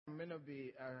to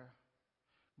be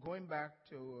going back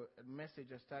to a message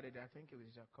I started, I think it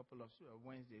was a couple of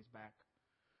Wednesdays back.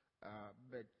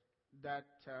 But that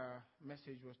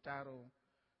message was titled,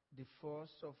 The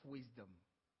Force of Wisdom.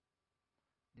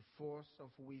 The Force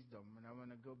of Wisdom. And I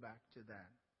want to go back to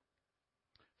that.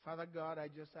 Father God,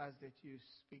 I just ask that you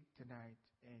speak tonight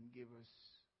and give us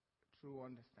true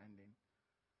understanding.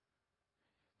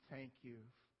 Thank you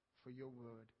for your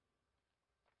word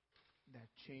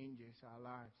that changes our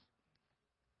lives.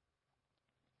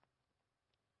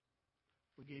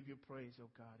 We give you praise, oh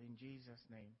God, in Jesus'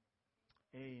 name.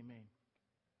 Amen.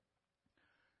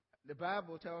 The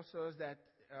Bible tells us that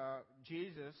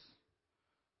Jesus,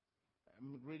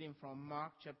 I'm reading from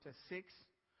Mark chapter 6,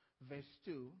 verse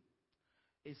 2.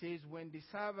 It says, when the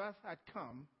Sabbath had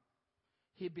come,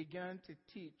 he began to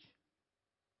teach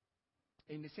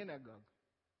in the synagogue.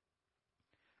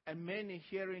 And many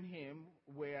hearing him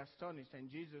were astonished. And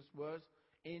Jesus was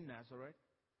in Nazareth.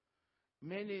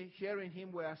 Many hearing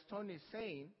him were astonished,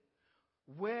 saying,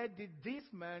 where did this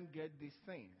man get these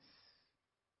things?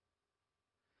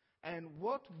 And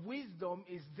what wisdom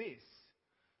is this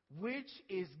which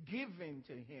is given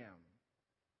to him?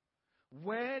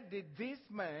 Where did this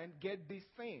man get these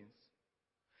things?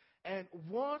 And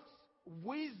what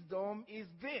wisdom is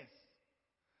this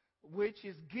which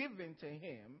is given to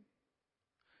him,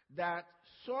 that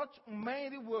such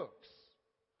mighty works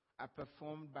are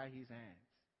performed by his hands?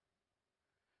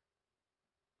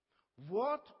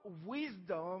 What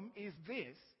wisdom is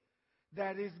this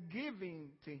that is given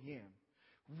to him?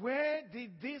 Where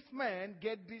did this man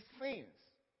get these things?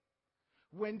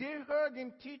 When they heard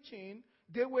him teaching,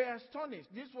 they were astonished.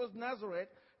 This was Nazareth.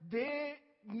 They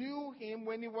knew him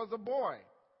when he was a boy.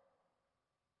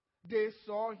 They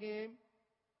saw him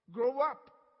grow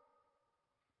up.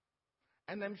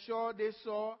 And I'm sure they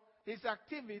saw his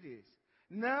activities.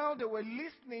 Now they were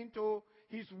listening to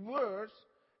his words,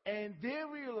 and they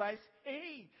realized,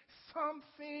 hey,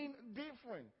 something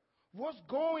different. What's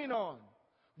going on?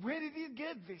 Where did he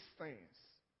get these things?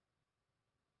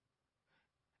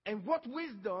 And what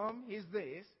wisdom is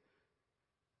this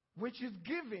which is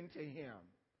given to him?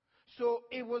 So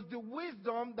it was the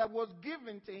wisdom that was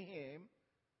given to him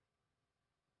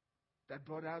that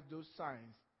brought out those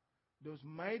signs, those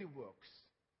mighty works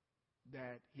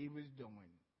that he was doing.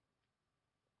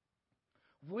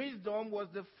 Wisdom was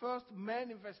the first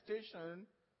manifestation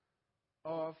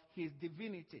of his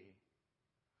divinity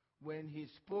when he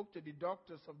spoke to the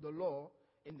doctors of the law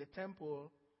in the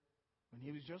temple when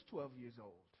he was just 12 years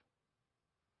old.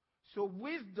 So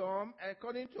wisdom,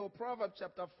 according to Proverbs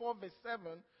chapter 4 verse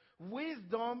 7,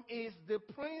 wisdom is the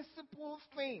principal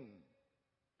thing.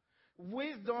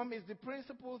 Wisdom is the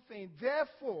principal thing.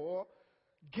 Therefore,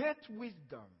 get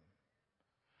wisdom.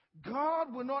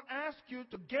 God will not ask you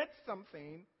to get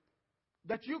something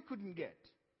that you couldn't get.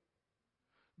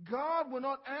 God will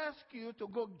not ask you to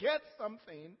go get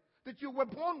something that you were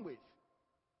born with.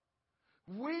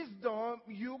 Wisdom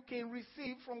you can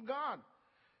receive from God.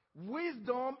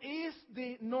 Wisdom is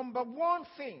the number one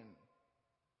thing.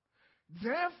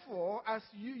 Therefore, as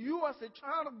you as a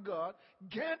child of God,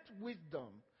 get wisdom.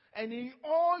 And in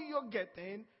all you're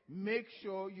getting, make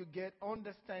sure you get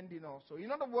understanding also.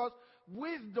 In other words,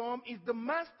 wisdom is the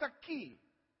master key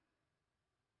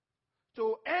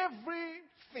to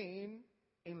everything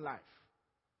in life.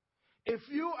 If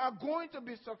you are going to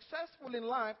be successful in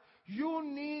life, you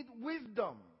need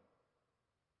wisdom.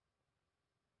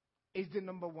 It's the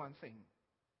number one thing.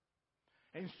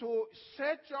 And so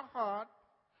set your heart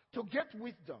to get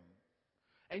wisdom.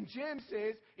 And James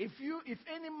says, if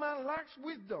any man lacks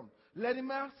wisdom, let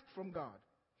him ask from God.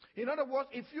 In other words,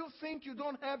 if you think you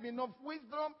don't have enough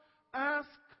wisdom, ask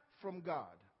from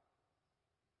God.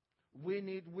 We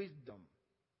need wisdom.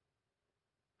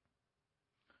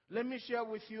 Let me share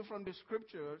with you from the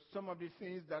scriptures some of the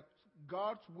things that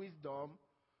God's wisdom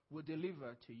will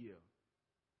deliver to you.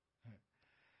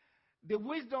 The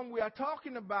wisdom we are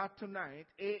talking about tonight,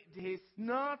 it is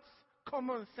not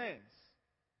common sense.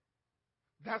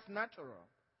 That's natural.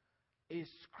 It's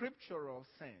scriptural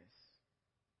sense.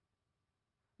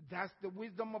 That's the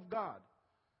wisdom of God.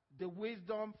 The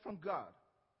wisdom from God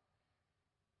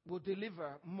will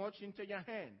deliver much into your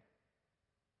hand.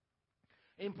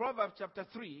 In Proverbs chapter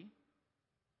 3,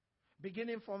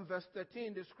 beginning from verse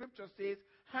 13, the scripture says,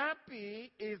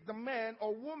 happy is the man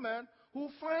or woman who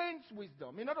finds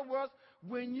wisdom. In other words,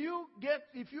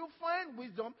 if you find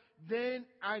wisdom, then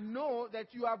I know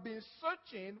that you have been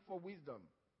searching for wisdom.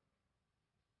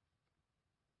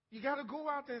 You got to go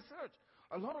out and search.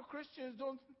 A lot of Christians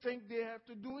don't think they have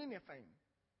to do anything.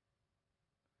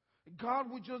 God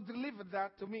will just deliver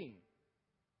that to me.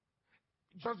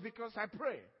 just because I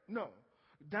pray. No.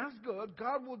 That's good.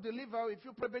 God will deliver if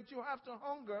you pray, but you have to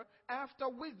hunger after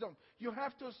wisdom. You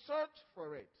have to search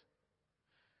for it.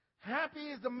 Happy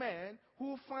is the man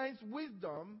who finds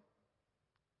wisdom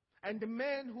and the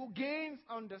man who gains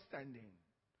understanding.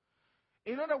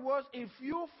 In other words, if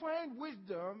you find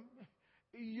wisdom,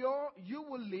 you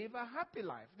will live a happy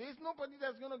life. There's nobody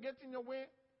that's going to get in your way.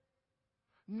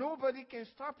 Nobody can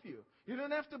stop you. You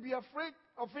don't have to be afraid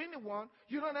of anyone.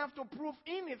 You don't have to prove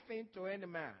anything to any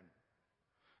man.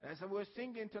 As I was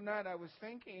singing tonight, I was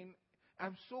thinking,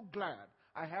 I'm so glad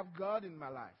I have God in my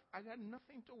life. I got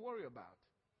nothing to worry about.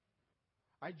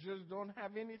 I just don't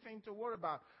have anything to worry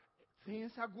about.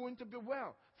 Things are going to be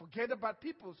well. Forget about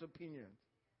people's opinions.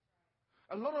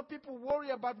 A lot of people worry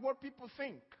about what people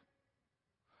think.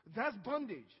 That's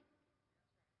bondage.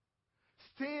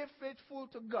 Stay faithful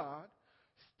to God.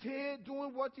 Stay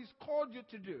doing what He's called you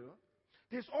to do.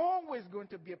 There's always going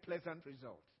to be a pleasant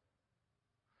result.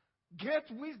 Get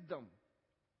wisdom.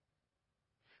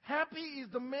 Happy is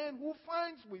the man who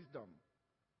finds wisdom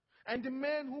and the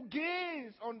man who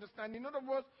gains understanding. In other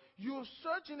words, you're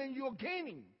searching and you're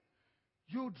gaining.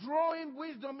 You're drawing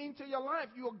wisdom into your life.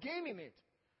 You're gaining it.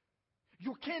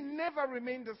 You can never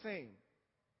remain the same.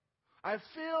 I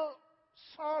feel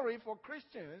sorry for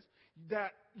Christians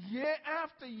that year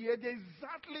after year, they're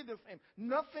exactly the same.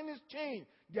 Nothing has changed.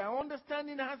 Their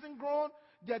understanding hasn't grown.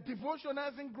 Their devotion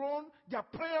hasn't grown. Their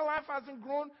prayer life hasn't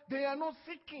grown. They are not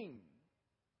seeking.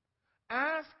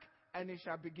 Ask, and it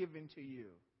shall be given to you.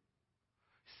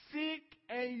 Seek,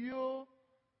 and you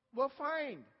will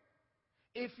find.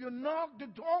 If you knock, the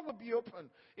door will be open.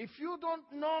 If you don't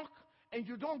knock and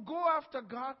you don't go after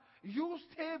God, you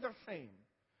stay the same.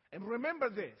 And remember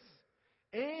this.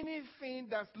 Anything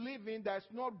that's living, that's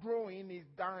not growing, is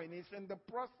dying. It's in the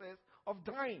process of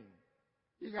dying.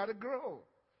 You got to grow.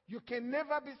 You can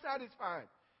never be satisfied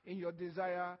in your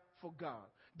desire for God.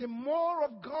 The more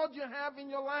of God you have in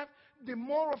your life, the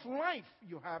more of life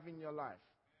you have in your life.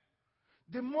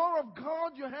 The more of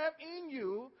God you have in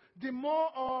you, the more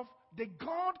of the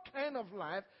God kind of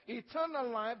life,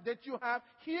 eternal life that you have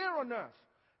here on earth.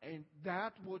 And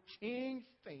that will change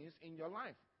things in your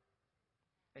life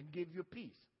and give you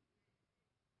peace.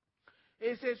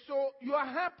 It says, so you are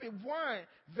happy. Why?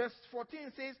 Verse 14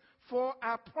 says, for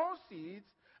our proceeds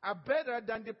are better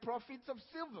than the profits of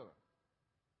silver.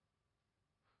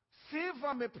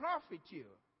 Silver may profit you,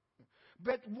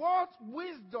 but what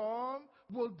wisdom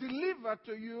will deliver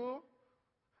to you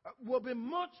will be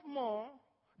much more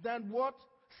than what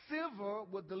silver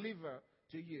will deliver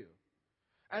to you.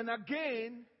 And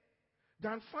again,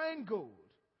 than fine gold.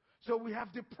 So we have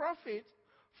the profit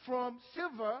from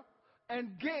silver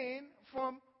and gain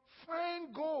from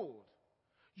fine gold.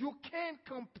 You can't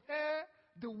compare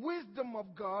the wisdom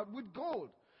of God with gold.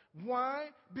 Why?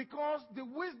 Because the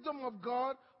wisdom of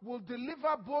God will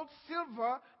deliver both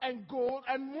silver and gold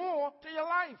and more to your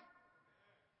life.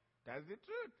 That's the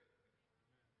truth.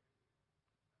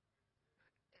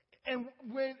 And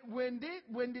when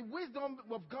the wisdom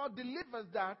of God delivers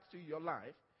that to your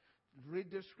life,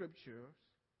 read the scriptures.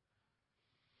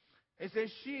 It says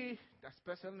she, that's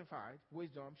personified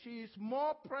wisdom, she is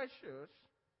more precious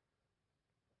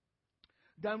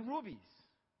than rubies.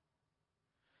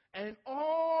 And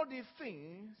all the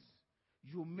things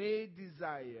you may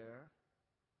desire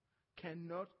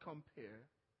cannot compare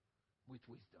with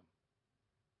wisdom.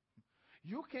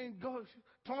 You can go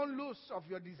turn loose of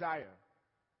your desire.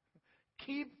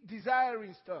 Keep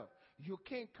desiring stuff. You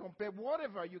can't compare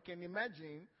whatever you can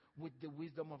imagine with the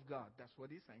wisdom of God. That's what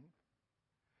he's saying.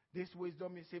 This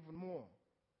wisdom is even more.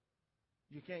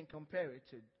 You can't compare it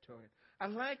to it. I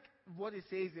like what it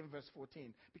says in verse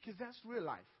 14 because that's real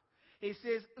life. It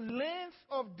says, length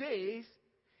of days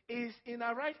is in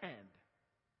our right hand.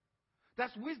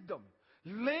 That's wisdom.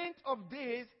 Length of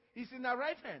days is in our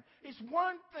right hand. It's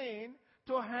one thing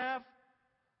to have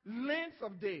length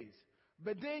of days.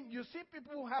 But then you see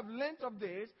people who have length of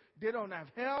days, they don't have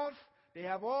health, they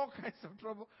have all kinds of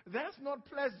trouble. That's not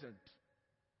pleasant.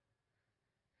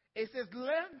 It says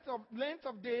length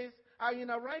of days are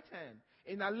in our right hand.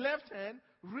 In our left hand,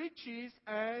 riches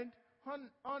and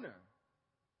honor.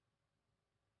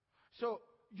 So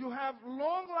you have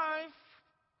long life,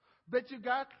 but you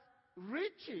got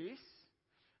riches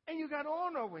and you got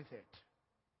honor with it.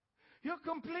 You're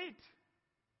complete.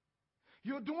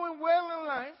 You're doing well in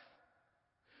life.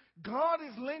 God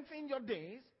is lengthening your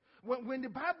days. When the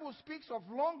Bible speaks of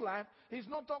long life, it's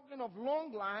not talking of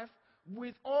long life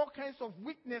with all kinds of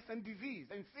weakness and disease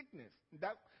and sickness.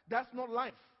 That's not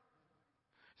life.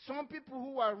 Some people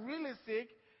who are really sick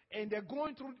and they're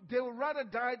going through, they would rather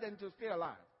die than to stay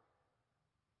alive.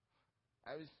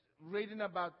 I was reading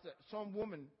about some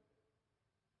woman,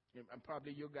 and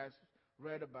probably you guys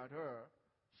read about her.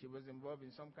 She was involved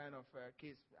in some kind of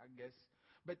case, I guess.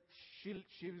 But she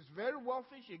was very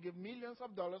wealthy. She gave millions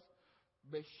of dollars,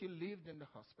 but she lived in the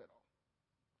hospital.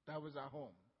 That was her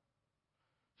home.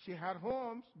 She had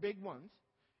homes, big ones.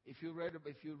 If you read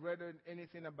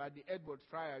anything about the Edwards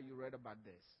trial, you read about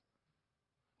this.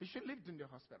 But she lived in the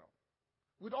hospital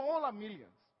with all her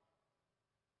millions.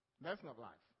 That's not life.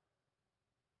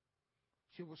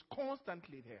 She was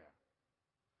constantly there,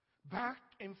 back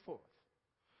and forth.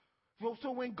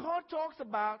 So when God talks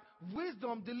about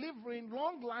wisdom delivering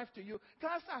long life to you,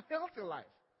 that's a healthy life.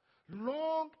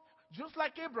 Long, just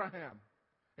like Abraham.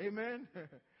 Amen.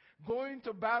 Going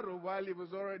to battle while he was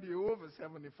already over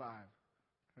 75.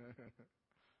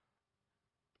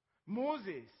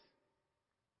 Moses,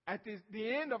 at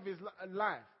the end of his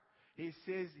life, he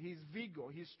says his vigor,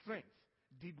 his strength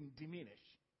didn't diminish.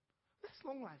 That's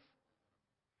long life.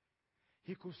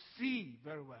 He could see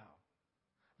very well.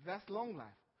 That's long life.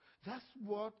 That's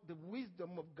what the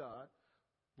wisdom of God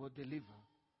will deliver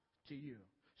to you.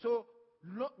 So,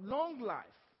 long life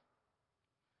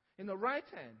in the right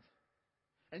hand,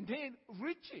 and then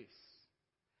riches,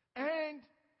 and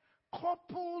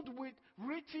coupled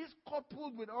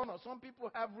with honor. Some people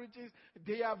have riches,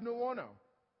 they have no honor.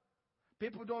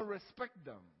 People don't respect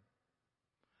them.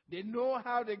 They know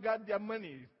how they got their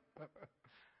money,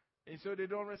 and so they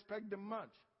don't respect them much.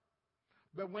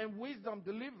 But when wisdom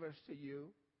delivers to you,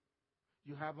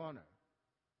 you have honor.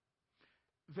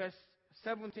 Verse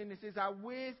 17, it says, our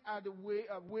ways are the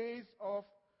ways of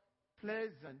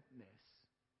pleasantness.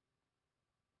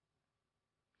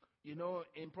 You know,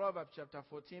 in Proverbs chapter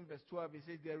 14, verse 12, it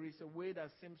says, there is a way that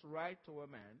seems right to a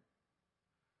man,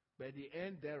 but the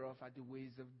end thereof are the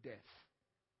ways of death.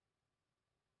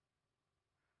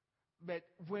 But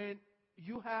when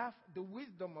you have the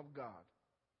wisdom of God,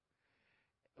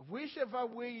 whichever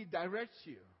way He directs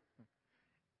you,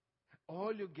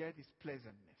 all you get is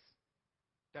pleasantness.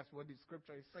 That's what the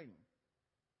scripture is saying.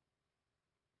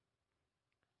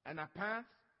 And a path,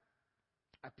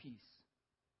 a peace.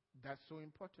 That's so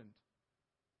important.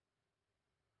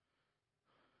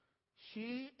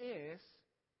 She is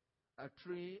a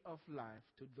tree of life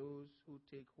to those who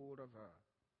take hold of her.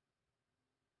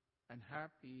 And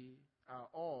happy are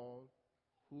all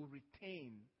who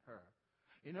retain her.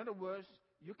 In other words,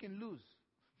 you can lose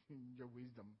your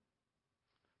wisdom.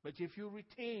 But if you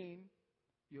retain,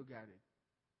 you got it.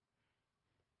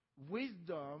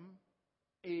 Wisdom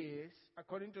is,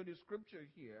 according to the scripture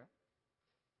here,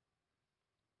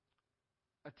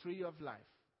 a tree of life.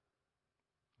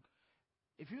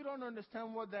 If you don't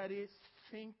understand what that is,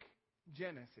 think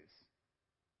Genesis.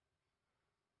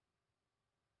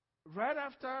 Right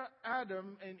after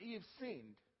Adam and Eve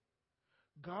sinned,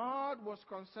 God was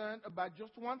concerned about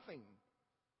just one thing.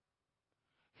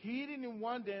 He didn't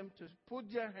want them to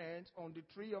put their hands on the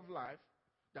tree of life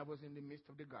that was in the midst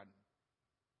of the garden.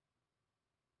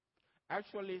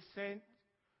 Actually sent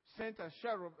a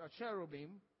cherubim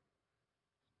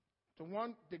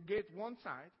to the gate one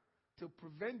side to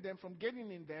prevent them from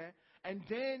getting in there, and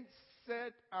then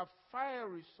set a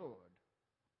fiery sword,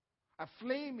 a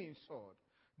flaming sword,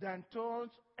 that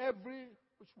turns every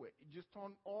which way. It just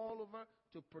turned all over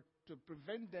to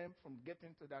prevent them from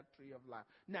getting to that tree of life.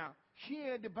 Now,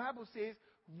 here the Bible says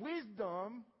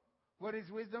wisdom, what is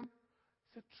wisdom?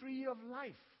 It's a tree of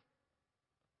life.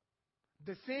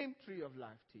 The same tree of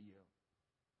life to you.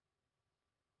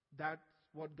 That's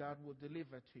what God will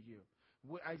deliver to you.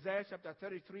 Isaiah chapter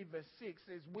 33 verse 6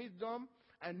 says, wisdom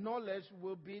and knowledge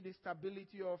will be the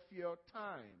stability of your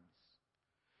times.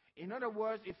 In other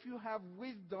words, if you have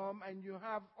wisdom and you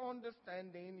have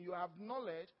understanding, you have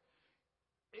knowledge,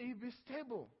 it will be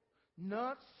stable.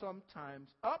 Not sometimes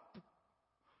up,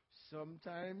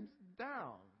 sometimes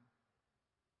down.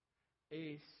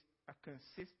 It's a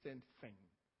consistent thing.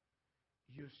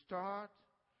 You start,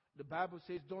 the Bible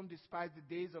says, don't despise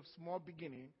the days of small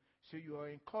beginning, so you are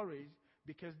encouraged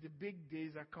because the big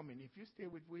days are coming. If you stay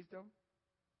with wisdom,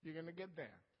 you're going to get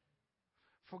there.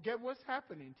 Forget what's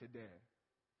happening today.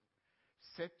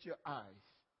 Set your eyes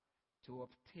to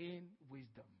obtain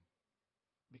wisdom,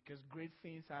 because great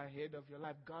things are ahead of your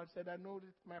life. God said, I know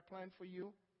my plan for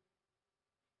you.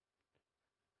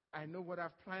 I know what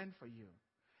I've planned for you.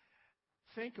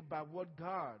 Think about what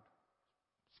God's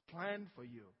planned for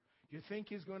you. You think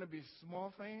He's going to be a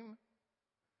small thing?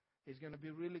 It's going to be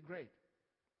really great.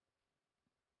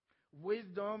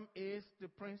 Wisdom is the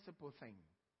principal thing.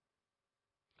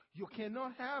 You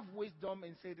cannot have wisdom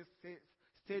and stay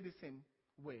the same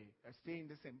way, or stay in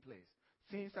the same place.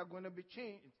 Things are going to be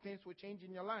changed. Things will change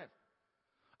in your life.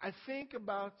 I think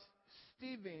about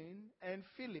Stephen and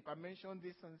Philip. I mentioned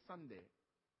this on Sunday.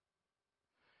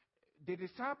 The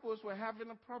disciples were having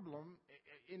a problem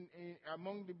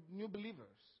among the new believers.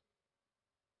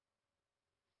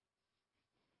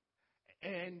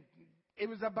 And it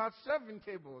was about serving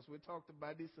tables. We talked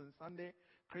about this on Sunday.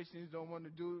 Christians don't want to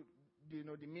do,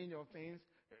 the menial things.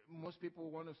 Most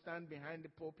people want to stand behind the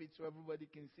pulpit so everybody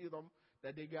can see them,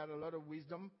 that they got a lot of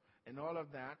wisdom and all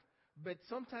of that. But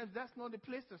sometimes that's not the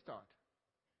place to start.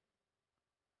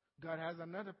 God has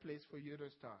another place for you to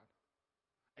start.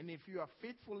 And if you are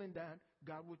faithful in that,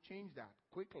 God will change that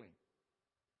quickly.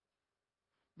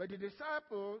 But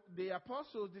the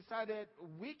apostles decided,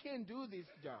 we can't do this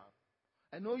job.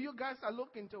 I know you guys are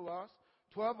looking to us,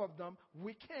 12 of them.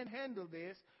 We can't handle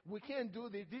this. We can't do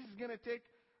this. This is going to take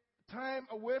time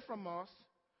away from us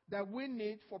that we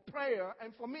need for prayer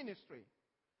and for ministry.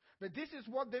 But this is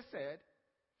what they said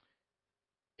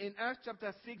in Acts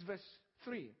chapter 6, verse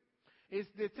 3.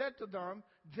 They said to them,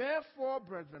 therefore,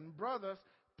 brethren, brothers,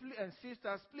 and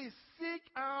sisters, please seek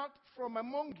out from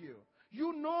among you.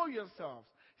 You know yourselves.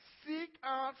 Seek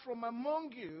out from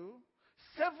among you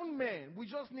 7 men. We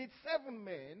just need 7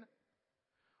 men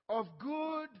of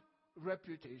good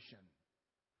reputation.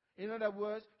 In other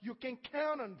words, you can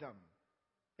count on them.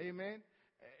 Amen.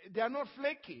 They are not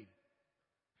flaky.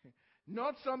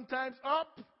 Not sometimes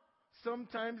up,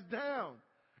 sometimes down.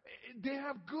 They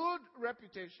have good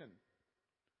reputation.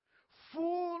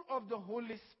 Full of the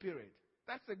Holy Spirit.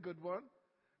 That's a good one.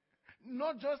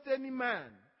 Not just any man,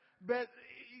 but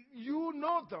you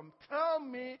know them. Tell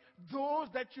me those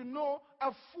that you know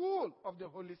are full of the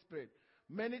Holy Spirit.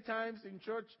 Many times in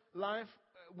church life,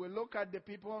 we look at the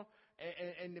people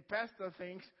and the pastor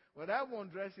thinks, well, that one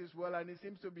dresses well and it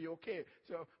seems to be okay.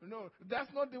 So, no,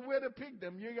 that's not the way to pick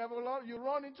them. You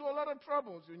run into a lot of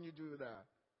troubles when you do that.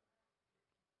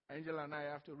 Angela and I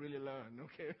have to really learn,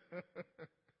 okay?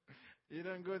 You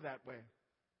don't go that way.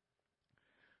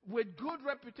 With good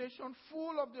reputation,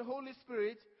 full of the Holy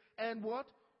Spirit, and what?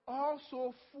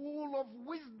 Also full of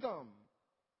wisdom.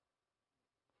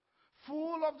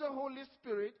 Full of the Holy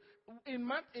Spirit.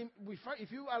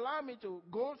 If you allow me to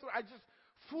go through,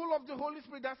 full of the Holy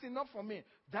Spirit, that's enough for me.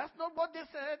 That's not what they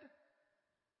said.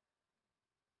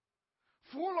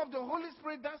 Full of the Holy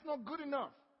Spirit, that's not good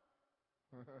enough.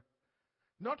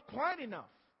 Not quite enough.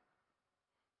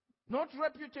 Not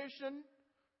reputation,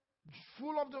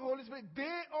 full of the Holy Spirit.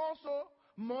 They also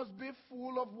must be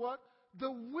full of what?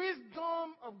 The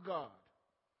wisdom of God.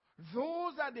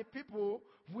 Those are the people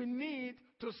we need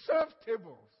to serve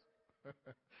tables.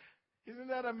 Isn't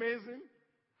that amazing?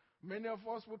 Many of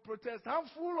us would protest, I'm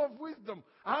full of wisdom.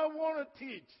 I want to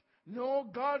teach. No,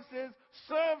 God says,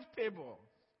 serve tables.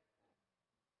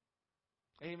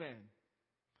 Amen.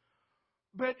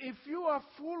 But if you are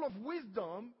full of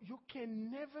wisdom, you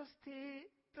can never stay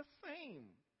the same.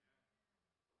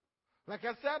 Like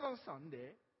I said on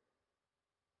Sunday,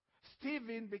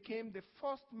 Stephen became the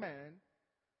first man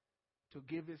to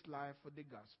give his life for the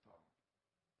gospel.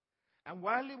 And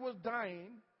while he was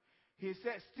dying,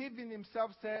 Stephen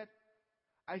himself said,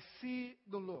 I see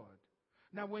the Lord.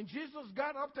 Now when Jesus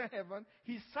got up to heaven,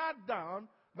 he sat down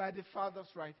by the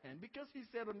Father's right hand because he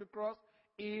said on the cross,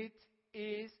 it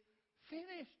is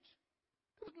finished.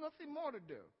 There was nothing more to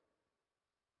do.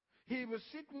 He was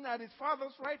sitting at his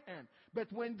Father's right hand. But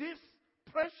when this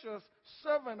precious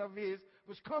servant of his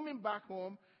was coming back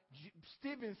home,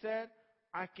 Stephen said,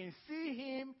 I can see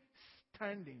him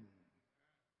standing,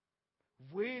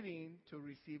 waiting to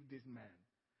receive this man.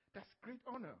 That's great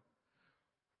honor.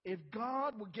 If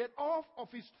God would get off of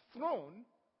his throne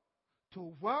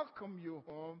to welcome you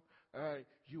home,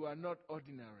 you are not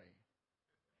ordinary.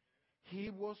 He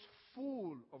was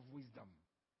full of wisdom.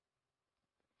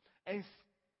 And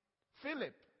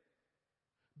Philip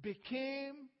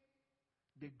became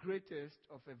the greatest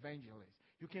of evangelists.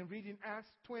 You can read in Acts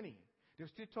 20. They're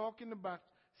still talking about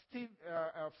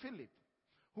Philip,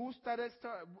 who started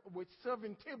with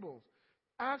serving tables.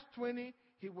 Acts 20,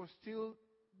 he was still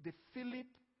the Philip,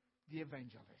 the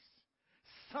evangelist.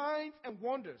 Signs and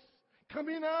wonders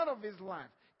coming out of his life,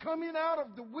 coming out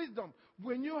of the wisdom.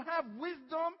 When you have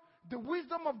wisdom, the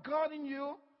wisdom of God in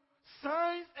you,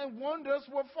 signs and wonders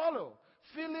will follow.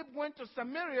 Philip went to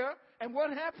Samaria, and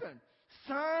what happened?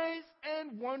 Signs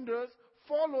and wonders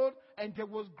followed, and there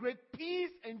was great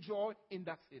peace and joy in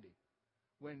that city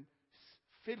when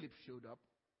Philip showed up.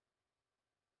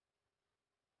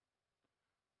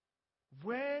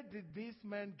 Where did this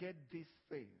man get these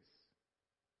things?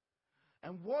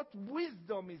 And what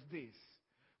wisdom is this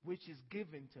which is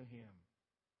given to him,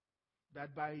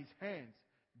 that by his hands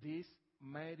these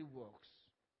mighty works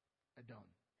are done?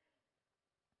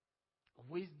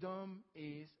 Wisdom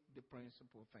is the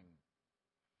principal thing.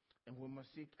 And we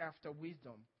must seek after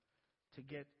wisdom to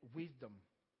get wisdom.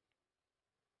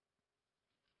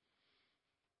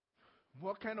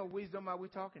 What kind of wisdom are we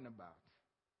talking about?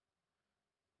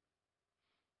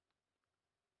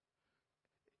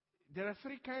 There are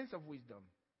three kinds of wisdom.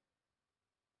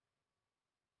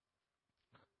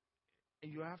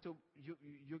 And you have to,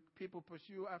 you people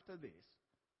pursue after this.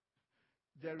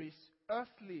 There is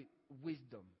earthly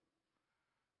wisdom,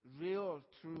 real,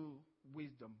 true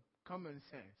wisdom, common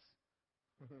sense,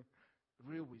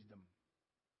 real wisdom.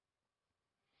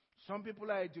 Some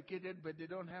people are educated, but they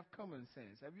don't have common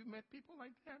sense. Have you met people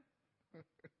like that?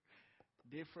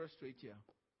 They frustrate you.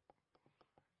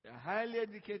 They're highly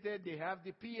educated. They have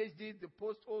the PhD, the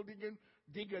post-holding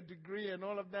digger degree, and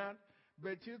all of that.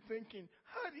 But you're thinking,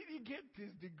 how did he get this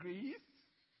degree? He's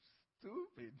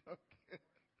stupid. Okay.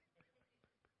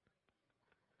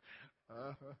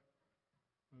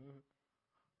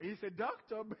 He's a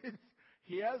doctor, but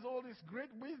he has all this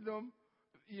great wisdom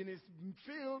in his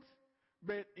field.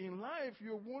 But in life,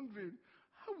 you're wondering,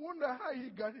 I wonder how he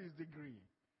got his degree.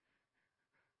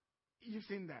 You've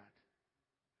seen that.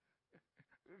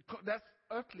 That's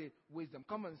earthly wisdom,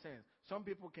 common sense. Some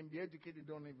people can be educated,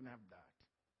 don't even have that.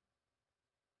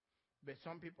 But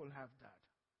some people have that.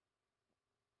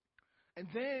 And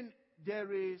then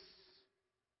there is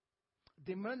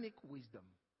demonic wisdom.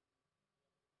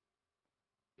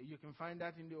 You can find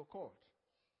that in the occult.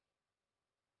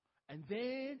 And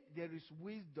then there is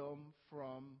wisdom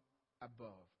from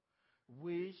above,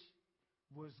 which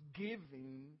was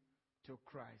given to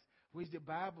Christ, which the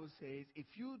Bible says, if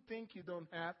you think you don't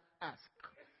have, ask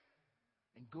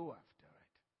and go after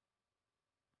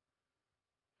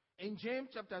it. In James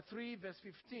chapter 3, verse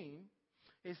 15,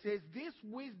 it says, this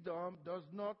wisdom does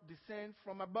not descend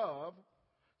from above.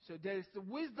 So there is the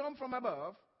wisdom from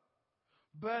above,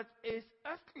 but it's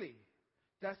earthly.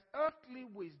 That's earthly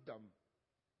wisdom.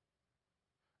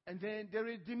 And then there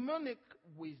is demonic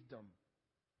wisdom.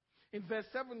 In verse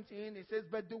 17, it says,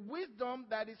 but the wisdom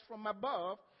that is from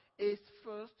above is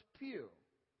first pure,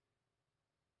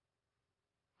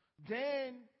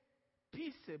 then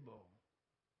peaceable.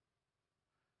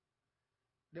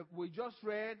 That we just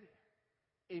read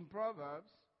in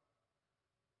Proverbs,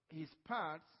 his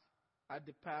paths are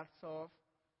the paths of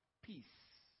peace.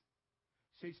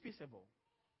 So it's peaceable.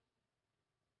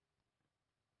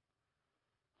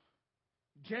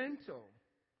 Gentle,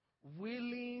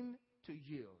 willing to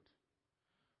yield,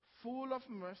 full of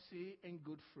mercy and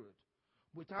good fruit,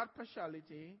 without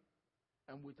partiality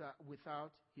and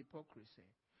without hypocrisy.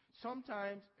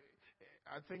 Sometimes,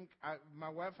 I think my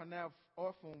wife and I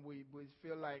often we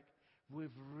feel like we've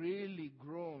really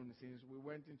grown since we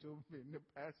went into being the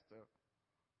pastor.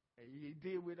 You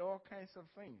deal with all kinds of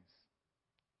things.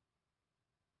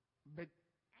 But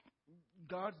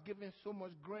God's given so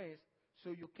much grace so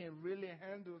you can really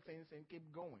handle things and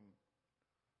keep going.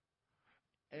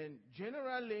 And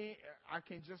generally, I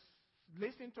can just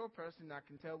listen to a person, I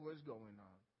can tell what's going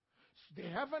on. So they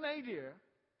have an idea,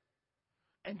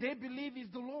 and they believe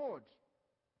it's the Lord.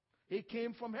 It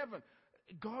came from heaven.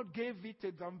 God gave it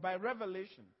to them by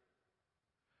revelation.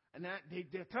 And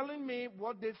they're telling me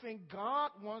what they think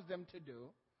God wants them to do.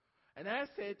 And I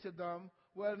say to them,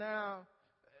 well, now,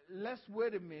 let's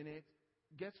wait a minute.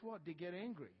 Guess what? They get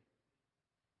angry.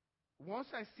 Once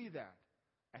I see that,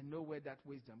 I know where that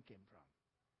wisdom came from.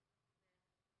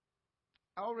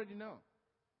 I already know.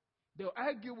 They'll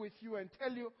argue with you and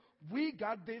tell you, we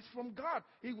got this from God.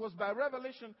 It was by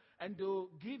revelation. And they'll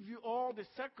give you all the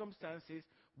circumstances,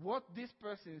 what this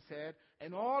person said,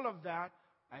 and all of that.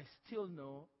 I still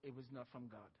know it was not from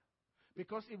God.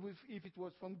 Because if it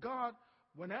was from God,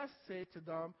 when I say to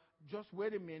them, just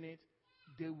wait a minute,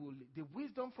 the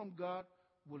wisdom from God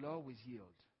will always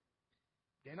yield.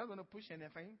 They're not going to push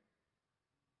anything.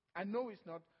 I know it's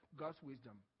not God's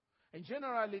wisdom. And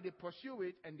generally, they pursue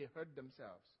it and they hurt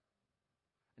themselves.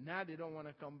 And now they don't want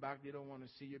to come back. They don't want to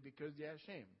see you because they're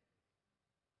ashamed.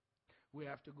 We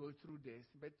have to go through this.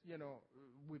 But,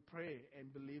 we pray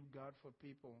and believe God for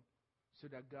people so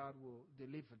that God will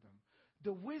deliver them.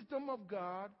 The wisdom of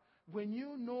God, when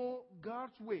you know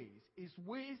God's ways, His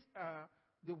ways are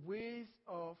the ways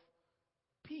of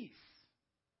peace.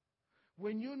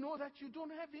 When you know that you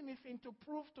don't have anything to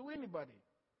prove to anybody,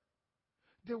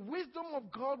 the wisdom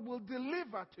of God will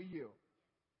deliver to you.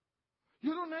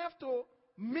 You don't have to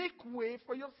make way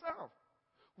for yourself.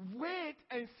 Wait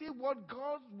and see what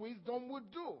God's wisdom will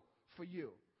do for you.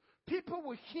 People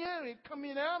will hear it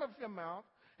coming out of your mouth,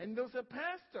 and they'll say,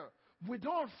 Pastor, we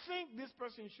don't think this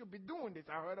person should be doing this.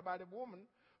 I heard about a woman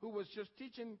who was just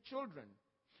teaching children,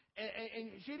 and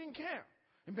she didn't care.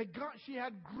 But God, she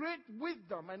had great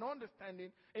wisdom and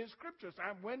understanding in scriptures.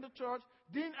 And when the church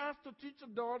didn't ask to teach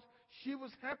adults, she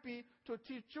was happy to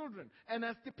teach children. And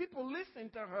as the people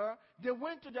listened to her, they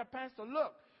went to their pastor,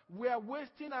 look, we are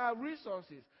wasting our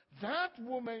resources. That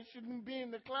woman shouldn't be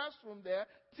in the classroom there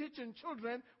teaching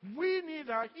children. We need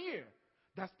her here.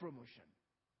 That's promotion.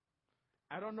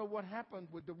 I don't know what happened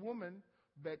with the woman,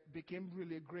 but became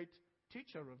really a great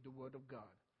teacher of the Word of God.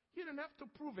 You don't have to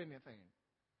prove anything.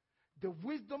 The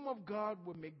wisdom of God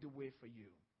will make the way for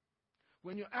you.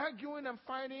 When you're arguing and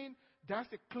fighting, that's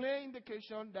a clear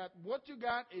indication that what you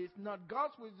got is not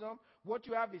God's wisdom. What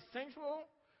you have is sensual,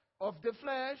 of the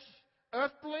flesh,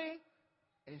 earthly,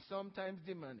 and sometimes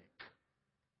demonic.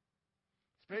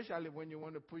 Especially when you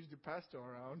want to push the pastor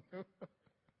around.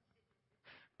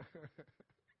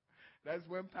 That's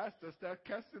when pastors start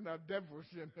casting out devils,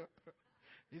 you know.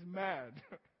 He's mad.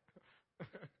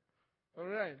 All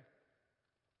right.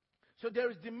 So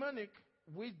there is demonic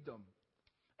wisdom.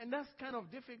 And that's kind of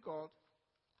difficult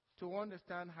to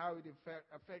understand how it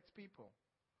affects people.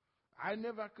 I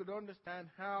never could understand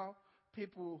how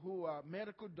people who are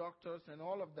medical doctors and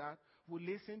all of that would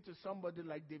listen to somebody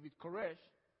like David Koresh,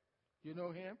 you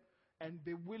know him, and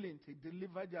be willing to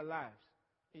deliver their lives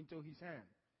into his hand.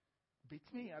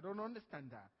 Beats me. I don't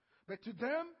understand that. But to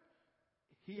them,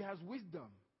 he has wisdom,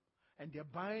 and they're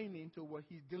buying into what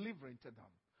he's delivering to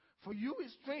them. For you,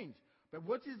 it's strange, but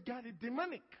what he's got is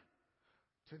demonic.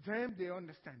 To them, they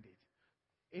understand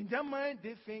it. In their mind,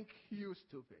 they think you're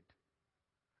stupid,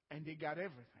 and they got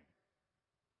everything.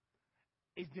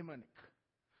 It's demonic.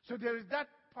 So there is that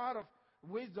part of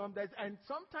wisdom and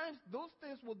sometimes those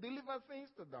things will deliver things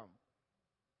to them.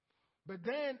 But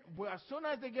then, as soon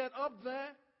as they get up there,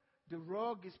 the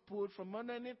rug is pulled from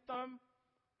underneath them,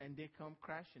 and they come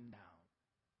crashing down.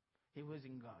 It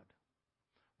wasn't God.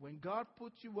 When God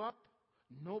puts you up,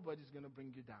 nobody's going to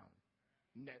bring you down.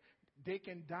 They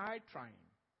can die trying.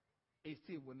 It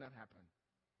still will not happen.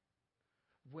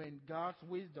 When God's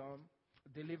wisdom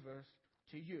delivers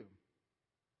to you.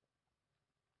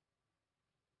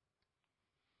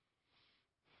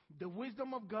 The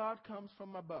wisdom of God comes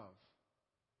from above,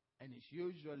 and it's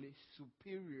usually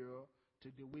superior to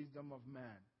the wisdom of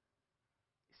man.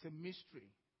 It's a mystery.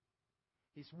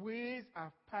 His ways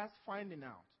are past finding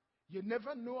out. You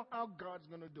never know how God's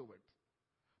going to do it,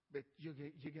 but you're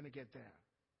going to get there.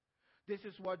 This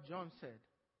is what John said.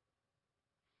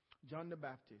 John the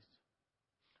Baptist.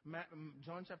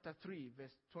 John chapter 3,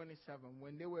 verse 27.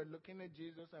 When they were looking at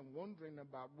Jesus and wondering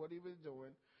about what he was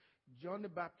doing, John the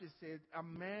Baptist said, a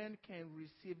man can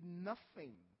receive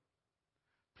nothing.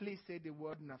 Please say the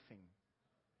word nothing.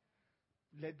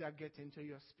 Let that get into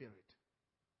your spirit.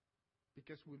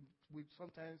 Because we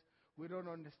sometimes we don't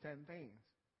understand things.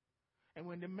 And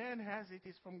when the man has it,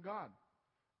 it's from God.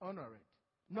 Honor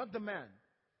it. Not the man.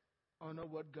 Honor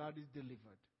what God is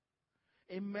delivered.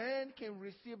 A man can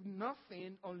receive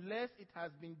nothing unless it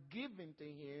has been given to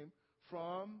him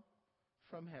from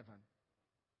heaven.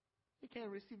 You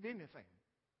can't receive anything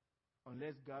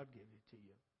unless God gave it to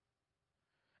you.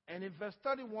 And in verse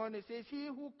 31, it says, he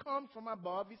who comes from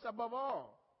above is above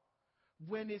all.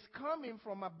 When it's coming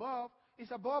from above,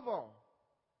 it's above all.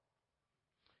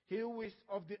 He who is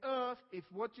of the earth, if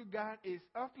what you got is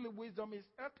earthly wisdom, is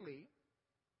earthly,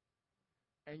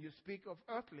 and you speak of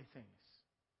earthly things.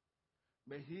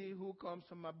 But he who comes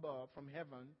from above, from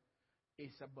heaven,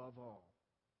 is above all.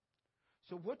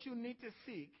 So what you need to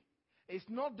seek is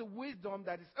not the wisdom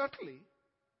that is earthly,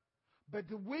 but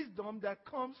the wisdom that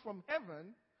comes from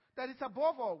heaven that is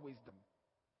above all wisdom.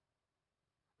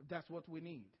 That's what we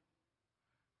need.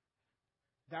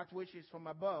 That which is from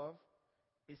above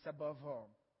is above all.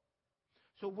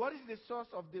 So what is the source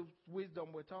of the wisdom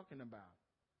we're talking about?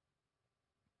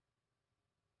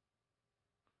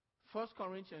 1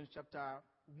 Corinthians chapter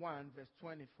 1, verse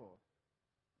 24.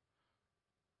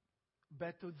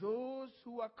 But to those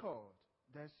who are called,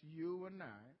 that's you and I,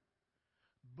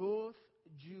 both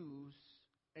Jews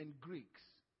and Greeks,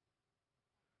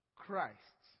 Christ,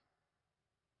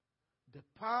 the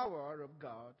power of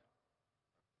God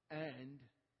and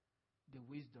the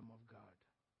wisdom of God.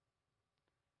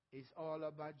 It's all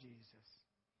about Jesus.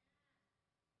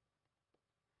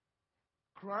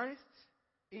 Christ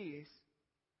is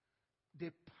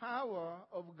the power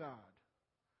of God.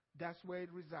 That's where it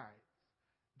resides.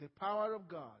 The power of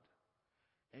God.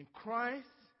 And Christ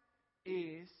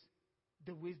is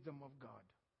the wisdom of God.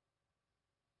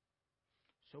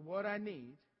 So what I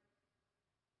need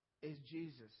is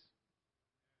Jesus.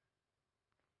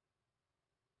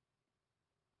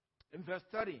 In verse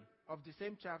 30 of the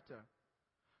same chapter,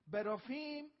 but of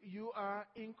him you are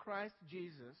in Christ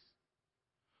Jesus,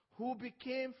 who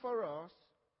became for us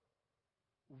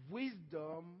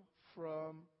wisdom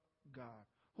from God.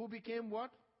 Who became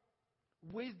what?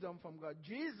 Wisdom from God.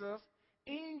 Jesus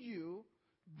in you,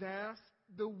 that's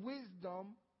the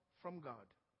wisdom from God.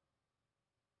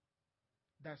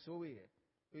 That's who he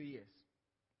is.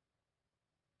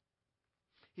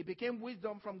 He became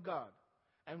wisdom from God,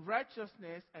 and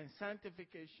righteousness and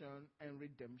sanctification and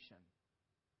redemption.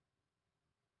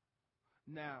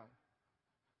 Now,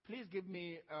 please give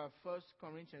me 1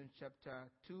 Corinthians chapter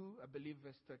 2, I believe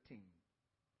verse 13.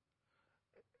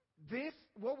 This,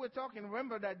 what we're talking,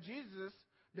 remember that Jesus,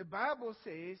 the Bible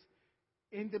says,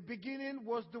 in the beginning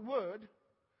was the Word,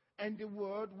 and the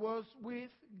Word was with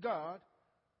God,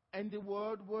 and the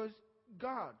Word was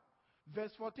God.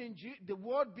 Verse 14, the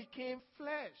Word became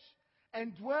flesh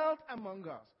and dwelt among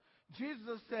us.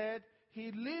 Jesus said,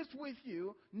 He lives with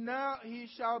you, now He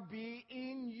shall be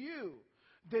in you.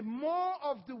 The more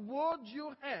of the Word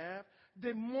you have,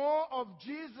 the more of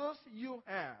Jesus you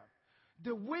have.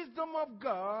 The wisdom of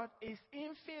God is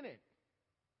infinite.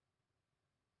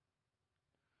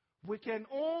 We can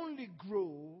only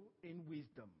grow in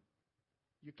wisdom.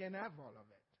 You can have all of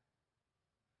it.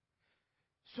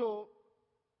 So,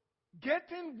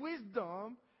 getting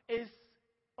wisdom is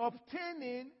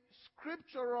obtaining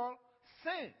scriptural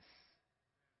sense.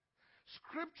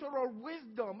 Scriptural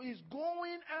wisdom is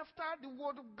going after the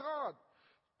Word of God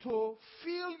to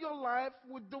fill your life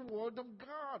with the Word of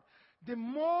God. The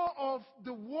more of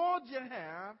the Word you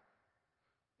have,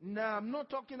 now I'm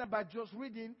not talking about just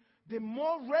reading, the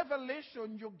more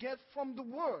revelation you get from the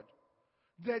Word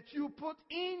that you put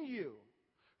in you,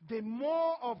 the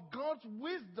more of God's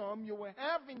wisdom you will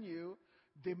have in you,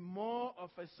 the more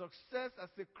of a success as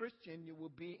a Christian you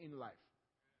will be in life.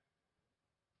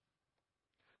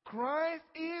 Christ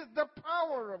is the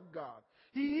power of God.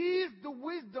 He is the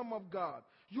wisdom of God.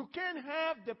 You can't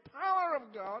have the power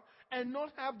of God and not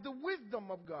have the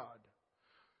wisdom of God.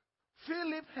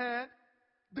 Philip had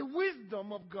the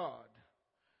wisdom of God.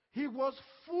 He was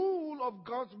full of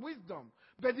God's wisdom,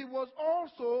 but he was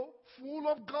also full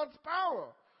of God's power.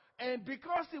 And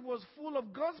because he was full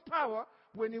of God's power,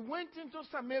 when he went into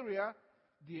Samaria,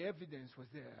 the evidence was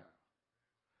there.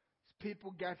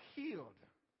 People got healed.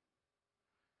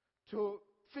 To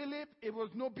Philip, it was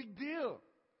no big deal.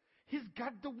 He's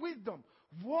got the wisdom.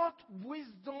 What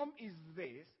wisdom is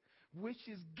this which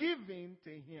is given to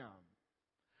him?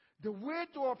 The way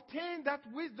to obtain that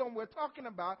wisdom we're talking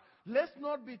about, let's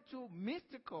not be too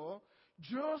mystical.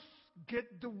 Just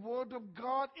get the Word of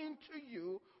God into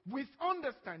you with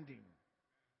understanding.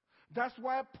 That's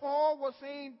why Paul was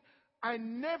saying, I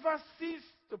never cease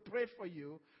to pray for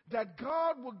you that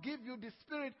God will give you the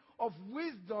spirit of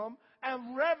wisdom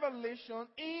and revelation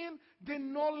in the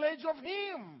knowledge of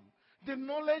Him, the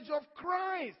knowledge of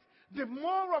Christ. The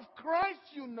more of Christ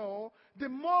you know, the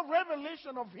more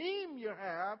revelation of Him you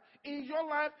have in your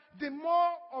life, the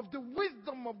more of the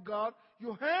wisdom of God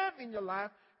you have in your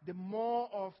life, the more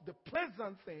of the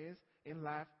pleasant things in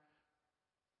life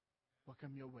will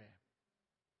come your way.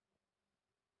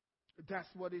 That's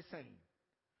what he's saying.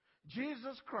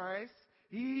 Jesus Christ,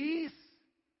 He is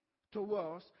to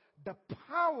us the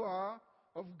power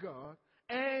of God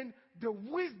and the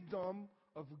wisdom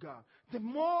of God. The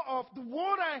more of the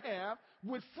Word I have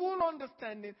with full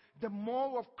understanding, the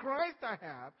more of Christ I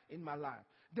have in my life.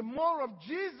 The more of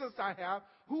Jesus I have,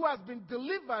 who has been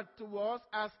delivered to us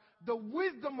as the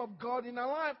wisdom of God in our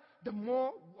life, the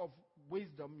more of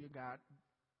wisdom you got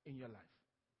in your life.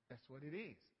 That's what it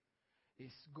is.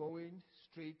 It's going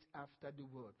straight after the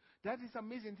Word. That is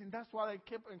amazing thing. That's why I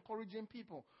kept encouraging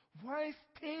people. Why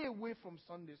stay away from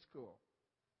Sunday school?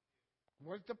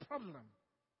 What's the problem?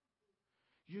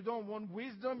 You don't want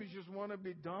wisdom, you just want to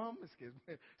be dumb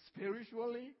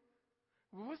spiritually?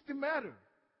 What's the matter?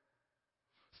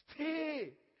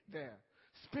 Stay there.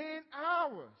 Spend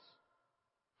hours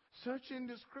searching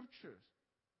the scriptures,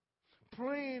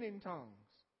 praying in tongues.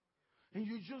 And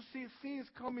you just see things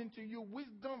coming to you.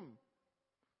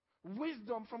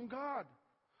 Wisdom from God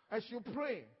as you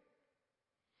pray.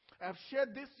 I've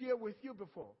shared this year with you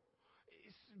before.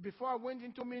 Before I went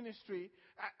into ministry,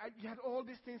 I had all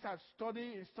these things I've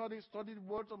studied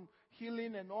words of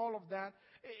healing and all of that.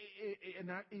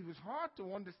 It was hard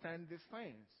to understand these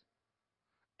things.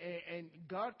 And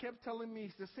God kept telling me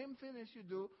it's the same thing as you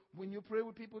do when you pray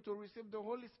with people to receive the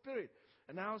Holy Spirit.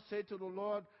 And I'll say to the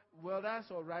Lord, well,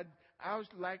 that's all right.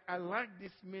 I like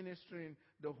this ministering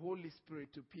the Holy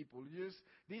Spirit to people. Just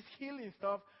this healing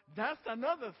stuff, that's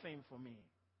another thing for me.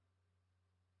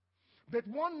 But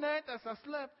one night as I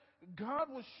slept, God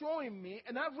was showing me,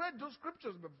 and I've read those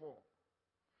scriptures before,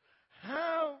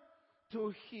 how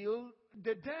to heal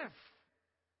the deaf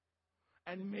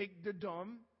and make the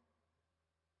dumb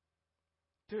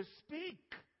to speak.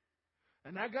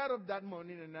 And I got up that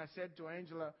morning and I said to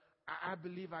Angela, I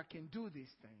believe I can do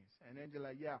these things. And Angela,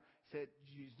 yeah, said,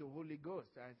 use the Holy Ghost.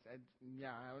 I said,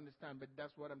 yeah, I understand, but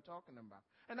that's what I'm talking about.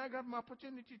 And I got my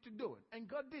opportunity to do it. And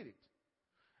God did it.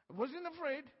 I wasn't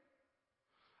afraid.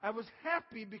 I was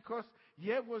happy because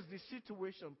here was the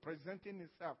situation presenting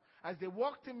itself. As they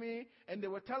walked to me and they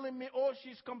were telling me, oh,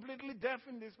 she's completely deaf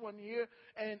in this one here,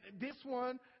 and this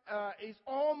one is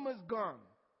almost gone.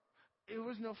 It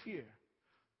was no fear.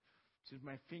 Took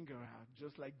my finger out,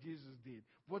 just like Jesus did.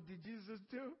 What did Jesus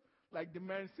do? Like the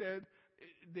man said,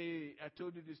 I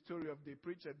told you the story of the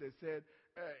preacher. They said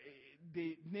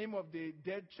the name of the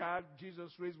dead child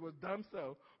Jesus raised was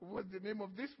Damsel. What's the name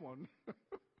of this one?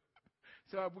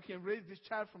 So we can raise this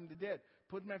child from the dead.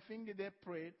 Put my finger there,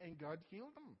 prayed, and God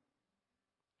healed him.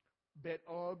 But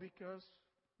all because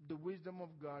the wisdom of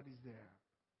God is there.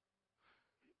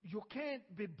 You can't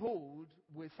be bold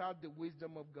without the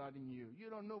wisdom of God in you. You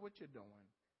don't know what you're doing.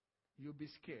 You'll be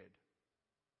scared.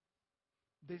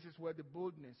 This is where the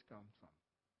boldness comes from.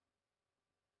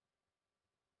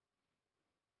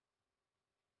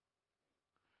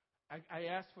 I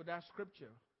asked for that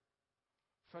scripture.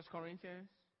 1 Corinthians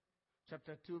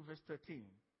chapter 2, verse 13.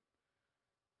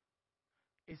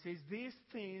 It says, these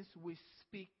things we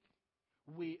speak,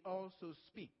 we also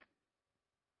speak,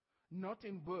 not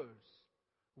in words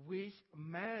which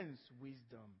man's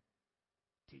wisdom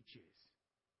teaches,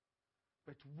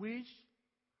 but which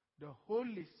the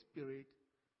Holy Spirit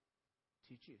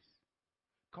teaches,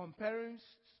 comparing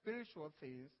spiritual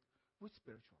things with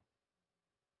spiritual.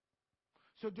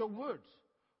 So the words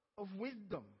of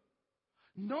wisdom,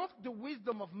 not the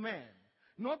wisdom of man,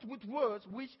 not with words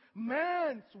which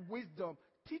man's wisdom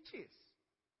teaches.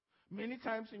 Many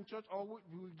times in church, all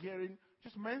we're hearing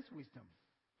just man's wisdom.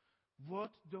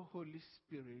 What the Holy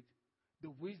Spirit,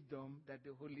 the wisdom that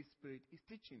the Holy Spirit is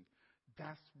teaching,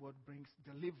 that's what brings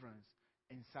deliverance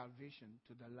and salvation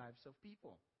to the lives of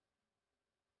people.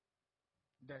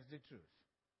 That's the truth.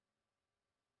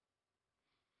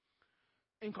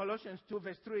 In Colossians 2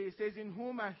 verse 3, it says, in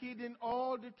whom are hidden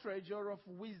all the treasure of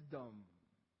wisdom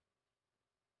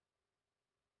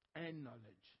and knowledge.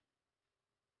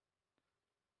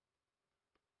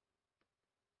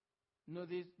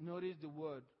 Notice the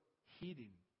word hidden.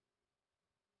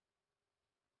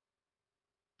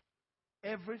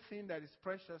 Everything that is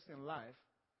precious in life,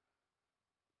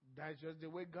 that's just the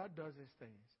way God does his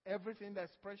things. Everything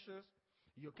that's precious,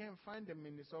 you can't find them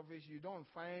in the surface. You don't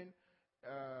find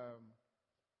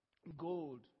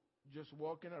gold just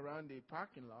walking around the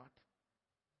parking lot.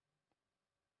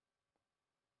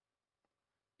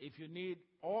 If you need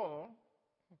oil,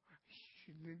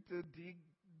 you need to dig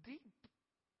deep.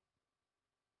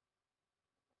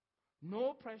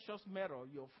 No precious metal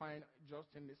you'll find just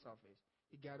in the surface.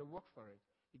 You got to work for it.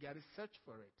 You got to search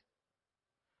for it.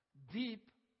 Deep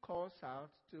calls out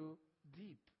to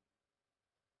deep.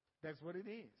 That's what it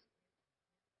is.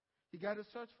 You got to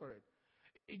search for it.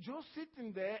 Just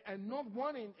sitting there and not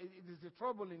wanting, it is the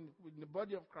trouble in the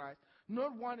body of Christ,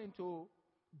 not wanting to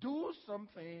do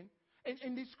something.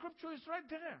 And the scripture is right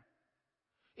there.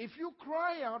 If you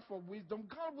cry out for wisdom,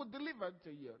 God will deliver it to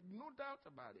you. No doubt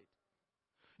about it.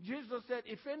 Jesus said,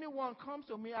 if anyone comes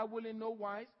to me, I will in no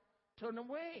wise turn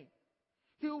away.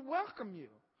 He will welcome you.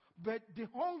 But the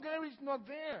hunger is not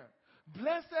there.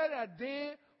 Blessed are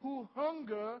they who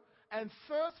hunger and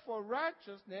thirst for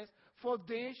righteousness, for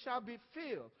they shall be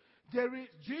filled. There is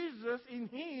Jesus in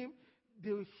him,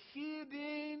 the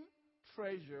hidden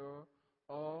treasure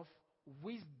of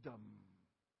wisdom.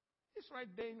 It's right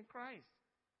there in Christ.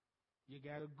 You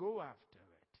got to go after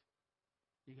it.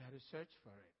 You got to search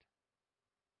for it.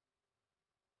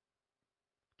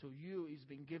 To you it's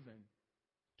been given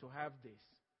to have this.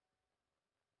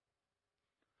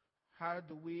 How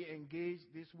do we engage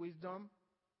this wisdom?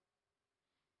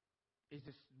 Is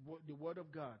the Word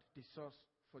of God the source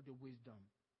for the wisdom?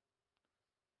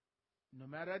 No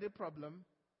matter the problem,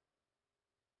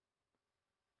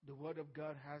 the Word of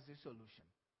God has a solution.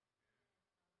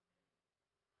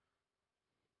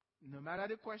 No matter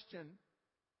the question,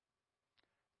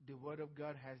 the Word of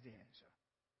God has the answer.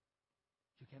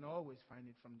 You can always find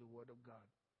it from the Word of God.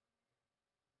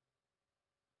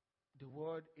 The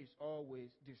Word is always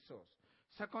the source.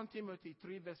 2 Timothy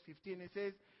 3 verse 15, it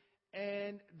says,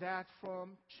 and that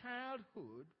from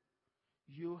childhood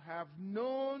you have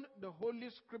known the Holy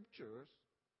Scriptures,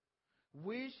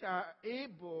 which are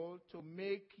able to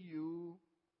make you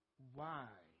wise.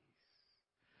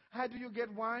 How do you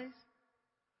get wise?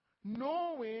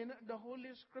 Knowing the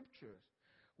Holy Scriptures.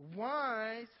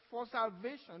 wise for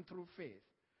salvation through faith,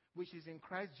 which is in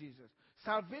Christ Jesus.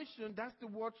 Salvation, that's the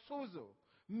word sozo,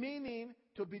 meaning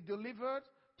to be delivered,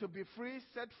 to be free,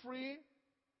 set free,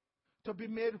 to be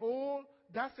made whole.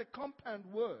 That's a compound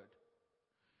word.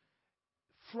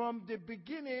 From the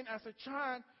beginning, as a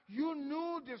child, you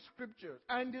knew the scriptures,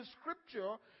 and the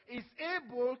scripture is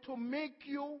able to make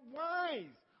you wise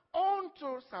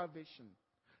unto salvation.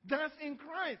 That's in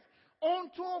Christ.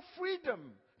 Unto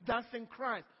freedom. That's in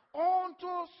Christ. Unto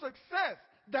success.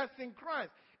 That's in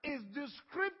Christ. It's the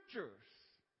scriptures.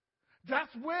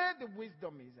 That's where the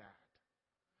wisdom is at.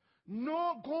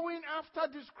 No going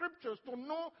after the scriptures to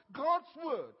know God's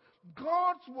word.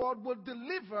 God's word will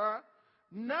deliver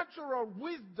natural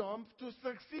wisdom to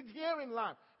succeed here in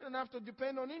life. You don't have to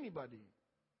depend on anybody.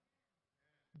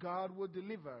 God will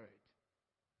deliver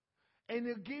it. And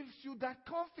it gives you that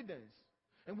confidence.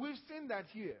 And we've seen that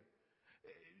here.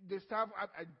 The staff,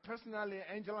 personally,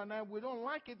 Angela and I, we don't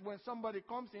like it when somebody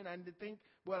comes in and they think,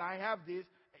 well, I have this.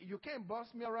 You can't boss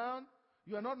me around.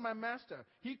 You are not my master.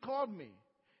 He called me.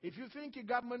 If you think you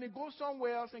got money, go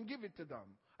somewhere else and give it to them.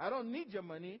 I don't need your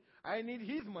money. I need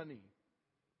his money.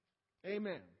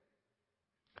 Amen.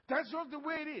 That's just the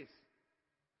way it is.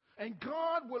 And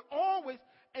God will always,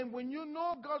 and when you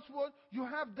know God's word, you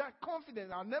have that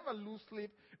confidence. I'll never lose sleep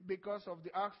because of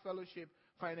the Ark Fellowship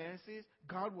finances.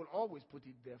 God will always put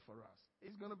it there for us.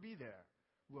 It's going to be there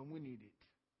when we need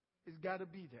it. It's got to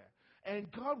be there.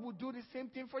 And God will do the same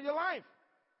thing for your life.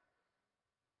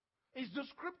 It's the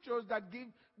scriptures that give,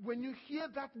 when you hear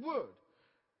that word,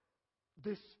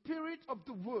 the spirit of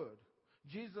the word.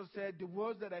 Jesus said, the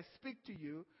words that I speak to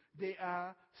you, they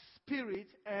are spirit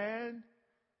and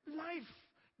life.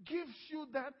 Gives you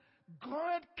that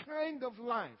God kind of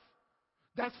life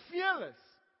that's fearless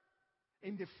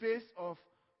in the face of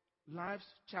life's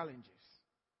challenges.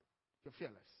 You're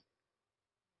fearless.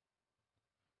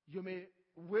 You may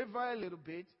waver a little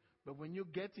bit, but when you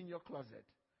get in your closet,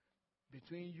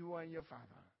 between you and your Father,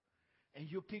 and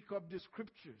you pick up the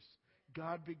scriptures,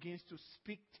 God begins to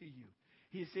speak to you.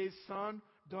 He says, son,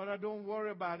 daughter, don't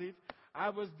worry about it. I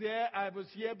was there. I was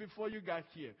here before you got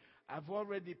here. I've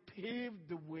already paved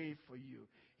the way for you.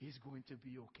 It's going to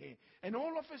be okay. And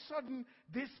all of a sudden,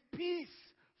 this peace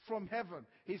from heaven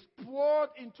is poured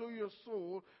into your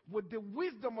soul with the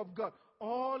wisdom of God.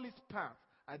 All his paths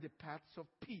are the paths of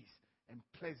peace and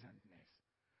pleasantness.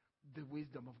 The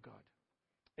wisdom of God.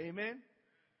 Amen?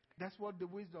 That's what the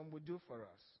wisdom will do for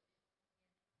us.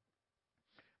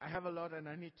 I have a lot and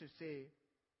I need to say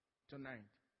tonight.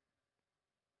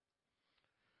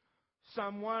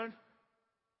 Psalm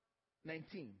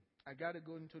 119. I got to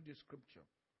go into the scripture.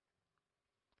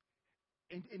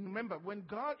 And remember, when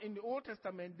God, in the Old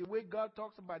Testament, the way God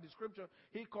talks about the scripture,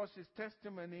 he calls his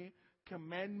testimony,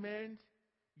 commandment,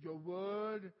 your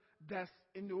word. That's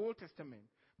in the Old Testament.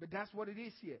 But that's what it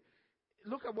is here.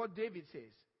 Look at what David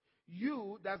says.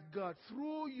 You, that's God,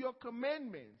 through your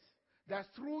commandments, that's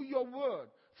through your word,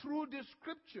 through the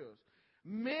scriptures,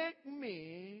 make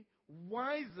me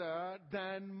wiser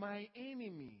than my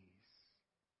enemies.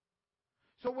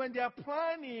 So when they are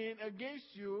planning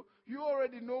against you, you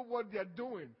already know what they're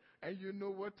doing. And you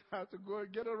know how to go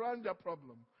and get around their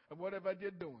problem and whatever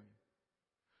they're doing.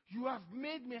 You have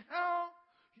made me, how?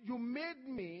 You made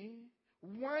me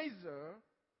wiser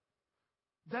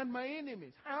than my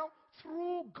enemies. How?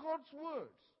 Through God's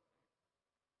words.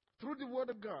 Through the word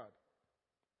of God.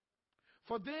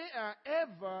 For they are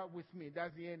ever with me.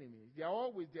 That's the enemies. They are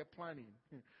always there planning.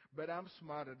 But I'm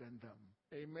smarter than them.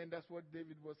 Amen. That's what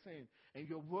David was saying. And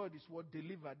your word is what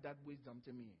delivered that wisdom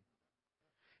to me.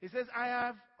 He says, I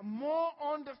have more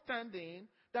understanding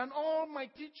than all my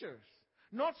teachers.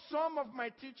 Not some of my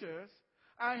teachers.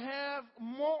 I have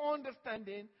more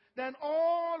understanding than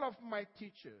all of my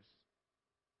teachers.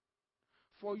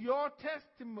 For your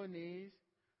testimonies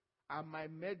are my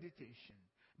meditation.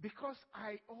 Because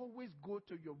I always go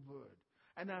to your word.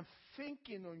 And I'm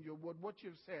thinking on your word, what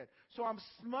you've said. So I'm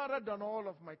smarter than all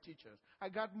of my teachers. I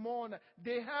got more.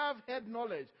 They have head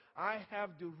knowledge. I have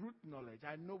the root knowledge.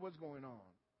 I know what's going on.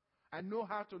 I know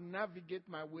how to navigate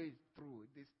my way through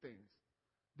these things.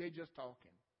 They're just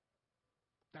talking.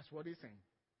 That's what he's saying.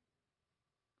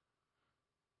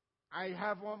 I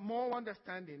have more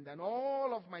understanding than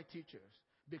all of my teachers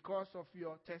because of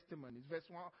your testimonies. Verse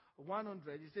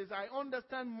 100, he says, I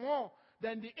understand more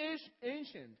than the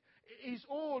ancient. He's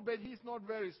old, but he's not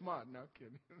very smart. No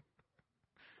kidding.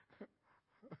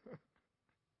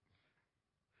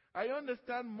 I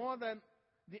understand more than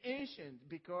the ancient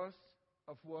because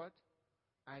of what?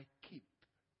 I keep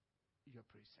your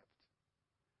precepts.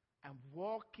 I'm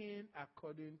walking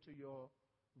according to your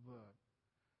word.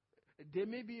 They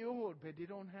may be old, but they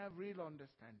don't have real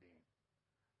understanding.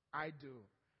 I do,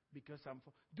 because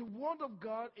the Word of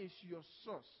God is your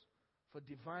source for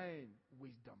divine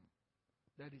wisdom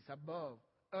that is above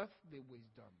earthly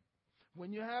wisdom.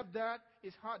 When you have that,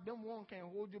 it's hard. No one can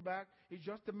hold you back. It's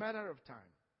just a matter of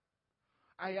time.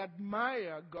 I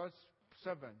admire God's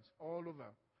servants all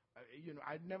over.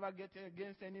 I never get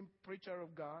against any preacher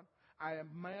of God. I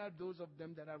admire those of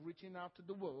them that are reaching out to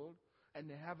the world, and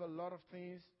they have a lot of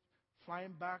things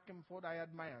flying back and forth. I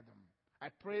admire them. I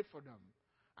pray for them.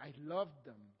 I love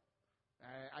them.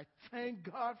 I thank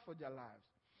God for their lives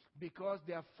because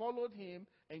they have followed Him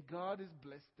and God has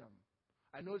blessed them.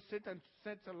 I know Satan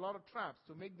sets a lot of traps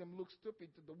to make them look stupid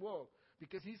to the world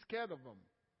because he's scared of them.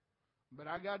 But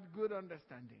I got good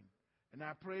understanding and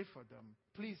I pray for them.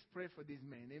 Please pray for these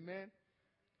men. Amen?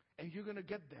 And you're going to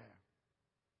get there.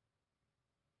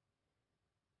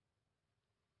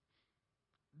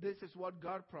 This is what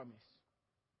God promised.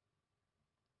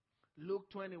 Luke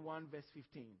 21 verse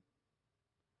 15.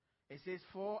 It says,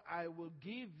 "For I will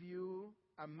give you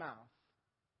a mouth."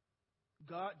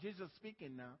 God, Jesus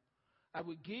speaking now. "I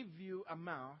will give you a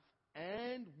mouth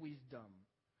and wisdom,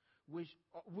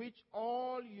 which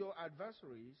all your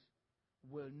adversaries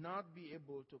will not be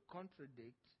able to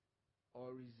contradict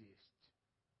or resist."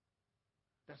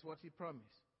 That's what He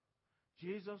promised.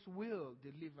 Jesus will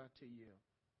deliver to you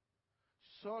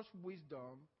such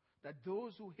wisdom that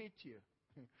those who hate you,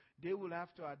 they will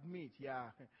have to admit,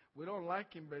 yeah, we don't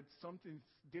like him, but something's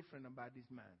different about this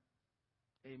man.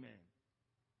 Amen.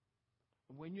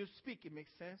 When you speak, it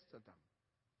makes sense to them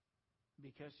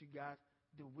because you got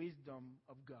the wisdom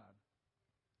of God.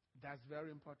 That's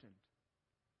very important.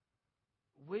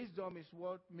 Wisdom is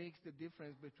what makes the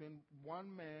difference between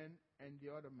one man and the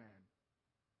other man.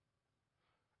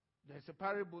 There's a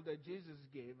parable that Jesus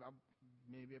gave,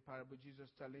 maybe a parable Jesus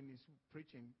telling his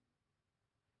preaching.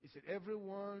 He said,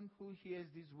 "Everyone who hears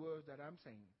these words that I'm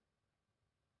saying,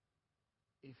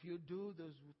 if you do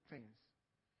those things,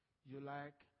 you're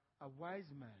like a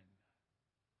wise man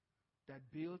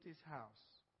that built his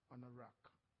house on a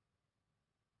rock.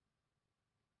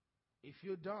 If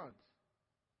you don't,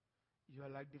 you are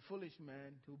like the foolish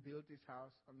man who built his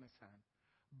house on the sand."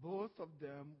 Both of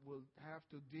them will have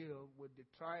to deal with the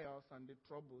trials and the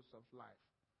troubles of life.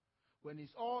 When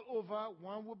it's all over,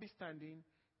 one will be standing,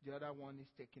 the other one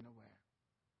is taken away.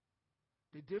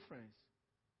 The difference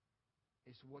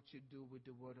is what you do with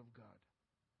the Word of God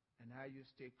and how you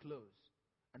stay close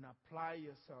and apply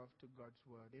yourself to God's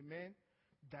Word. Amen?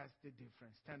 That's the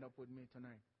difference. Stand up with me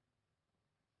tonight.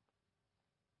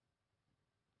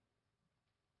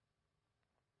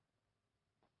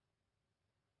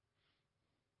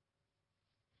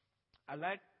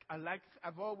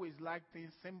 I've always liked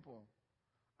things simple.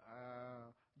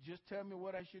 Just tell me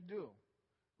what I should do.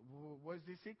 What's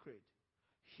the secret?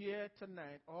 Here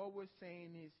tonight, all we're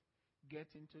saying is get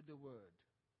into the Word.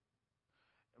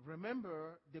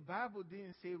 Remember, the Bible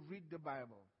didn't say read the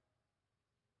Bible.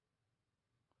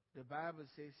 The Bible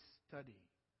says study.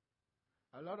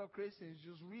 A lot of Christians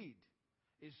just read.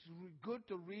 It's good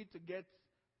to read to get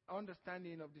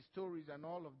understanding of the stories and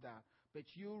all of that, but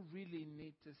you really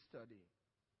need to study.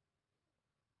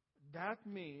 That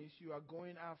means you are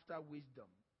going after wisdom.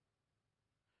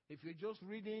 If you're just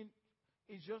reading,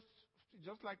 it's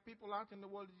just like people out in the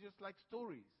world, it's just like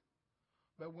stories.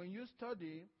 But when you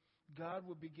study, God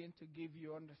will begin to give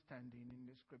you understanding in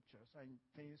the scriptures and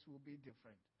things will be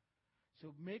different.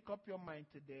 So make up your mind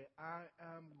today, I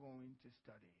am going to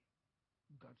study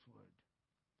God's Word.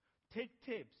 Take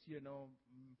tips,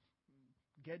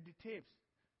 get the tips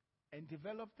and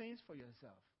develop things for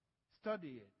yourself.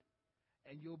 Study it.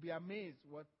 And you'll be amazed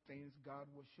what things God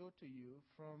will show to you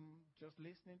from just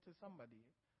listening to somebody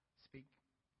speak,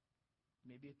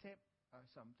 maybe a tip or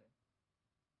something.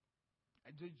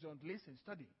 And just don't listen,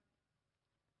 study.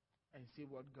 And see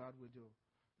what God will do.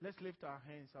 Let's lift our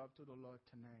hands up to the Lord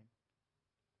tonight.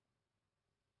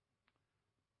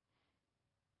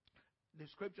 The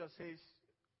scripture says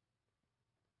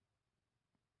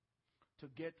to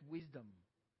get wisdom.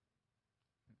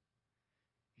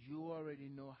 You already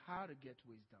know how to get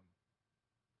wisdom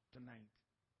tonight.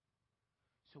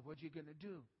 So what are you going to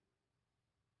do?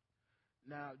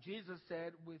 Now, Jesus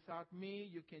said, without me,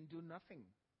 you can do nothing.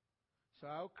 So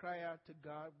I'll cry out to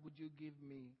God, would you give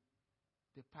me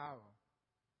the power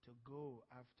to go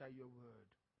after your word?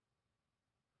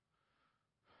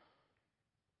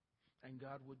 And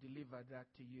God will deliver that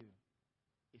to you.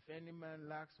 If any man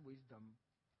lacks wisdom,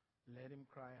 let him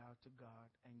cry out to God,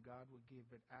 and God will give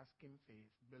it. Ask in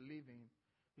faith, believing,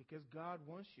 because God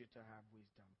wants you to have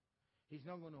wisdom. He's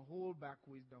not going to hold back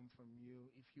wisdom from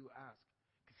you if you ask,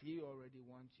 Because He already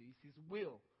wants you. It's His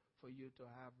will for you to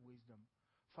have wisdom.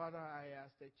 Father, I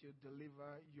ask that you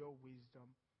deliver your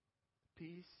wisdom,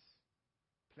 peace,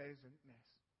 pleasantness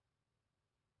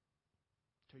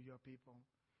to your people.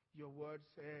 Your word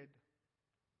said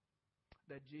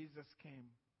that Jesus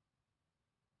came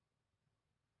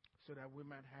so that we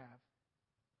might have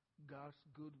God's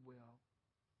goodwill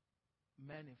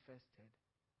manifested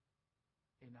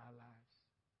in our lives.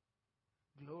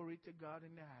 Glory to God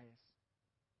in the highest.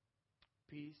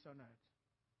 Peace on earth.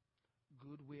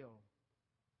 Goodwill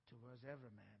towards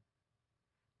every man.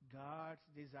 God's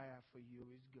desire for you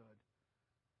is good.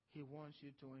 He wants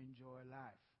you to enjoy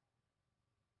life.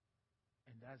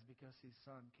 And that's because His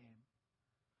Son came.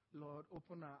 Lord,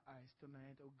 open our eyes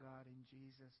tonight, oh God, in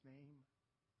Jesus' name.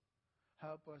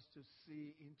 Help us to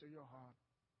see into your heart.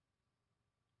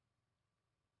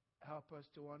 Help us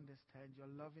to understand your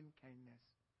loving kindness,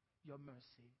 your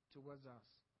mercy towards us,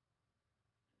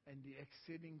 and the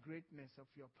exceeding greatness of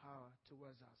your power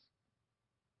towards us.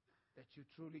 That you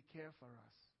truly care for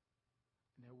us,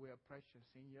 and that we are precious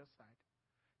in your sight.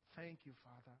 Thank you,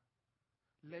 Father.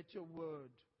 Let your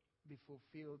word be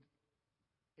fulfilled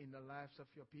in the lives of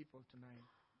your people tonight.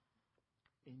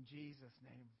 In Jesus'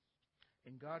 name.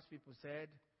 And God's people said,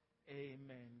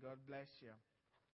 Amen. God bless you.